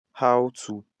How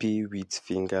to pay with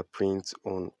fingerprint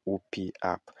on Opay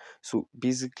app. So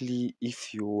basically,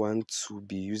 if you want to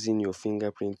be using your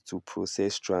fingerprint to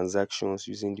process transactions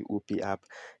using the Opay app,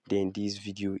 then this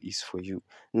video is for you.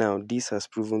 Now, this has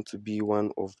proven to be one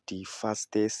of the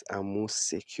fastest and most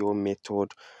secure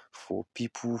method for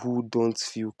people who don't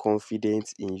feel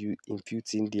confident in you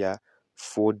inputting their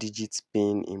 4 digit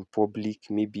PIN in public.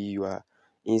 Maybe you are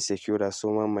insecure that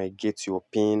someone might get your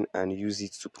PIN and use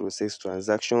it to process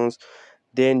transactions,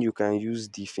 then you can use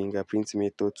the fingerprint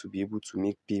method to be able to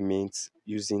make payments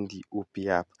using the Opay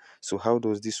app. So how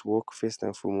does this work? First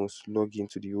and foremost, log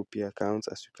into the Opay account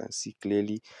as you can see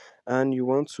clearly, and you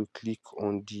want to click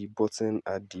on the button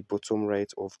at the bottom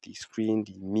right of the screen,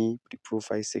 the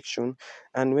profile section.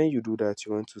 And when you do that,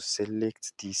 you want to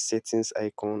select the settings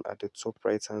icon at the top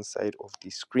right hand side of the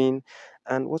screen.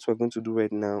 And what we're going to do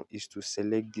right now is to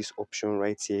select this option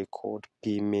right here called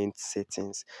payment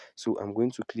settings. So I'm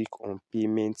going to click on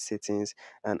payment settings,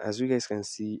 and as you guys can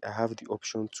see, I have the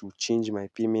option to change my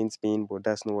payment pin, but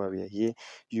that's not why we are here.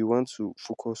 You want to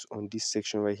focus on this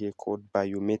section right here called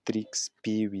biometrics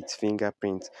pay with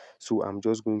fingerprint. So I'm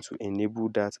just going to enable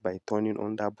that by turning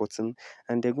on that button,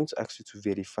 and they're going to ask you to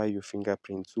verify your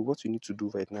fingerprint. So what you need to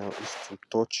do right now is to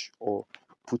touch or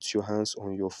put your hands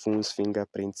on your phone's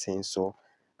fingerprint sensor,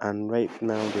 and right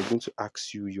now they're going to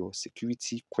ask you your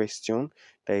security question,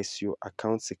 that is your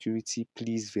account security.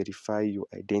 Please verify your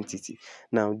identity.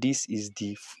 Now this is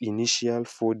the initial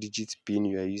 4 digit pin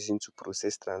you are using to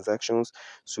process transactions,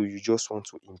 so you just want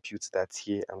to input that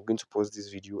here. I'm going to pause this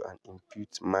video and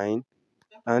input mine,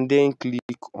 and then click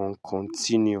on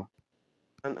continue.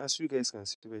 And as you guys can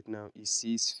see right now, it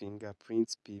says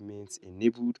fingerprint payment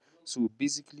enabled. So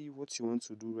basically what you want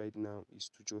to do right now is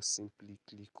to just simply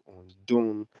click on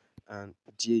done, and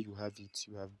there you have it.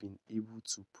 You have been able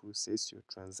to process your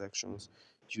transactions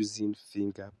using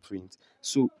fingerprint.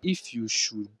 So if you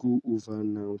should go over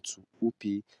now to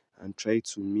Opay and try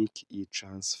to make a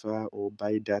transfer or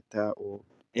buy data or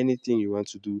anything you want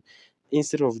to do,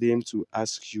 instead of them to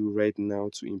ask you right now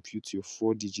to input your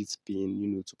 4 digit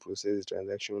pin, to process the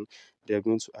transaction, they're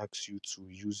going to ask you to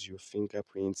use your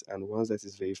fingerprints. And once that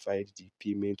is verified, the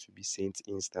payment will be sent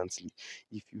instantly.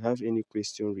 If you have any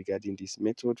question regarding this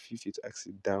method, feel free to ask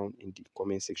it down in the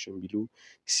comment section below.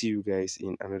 See you guys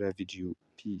in another video.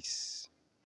 Peace.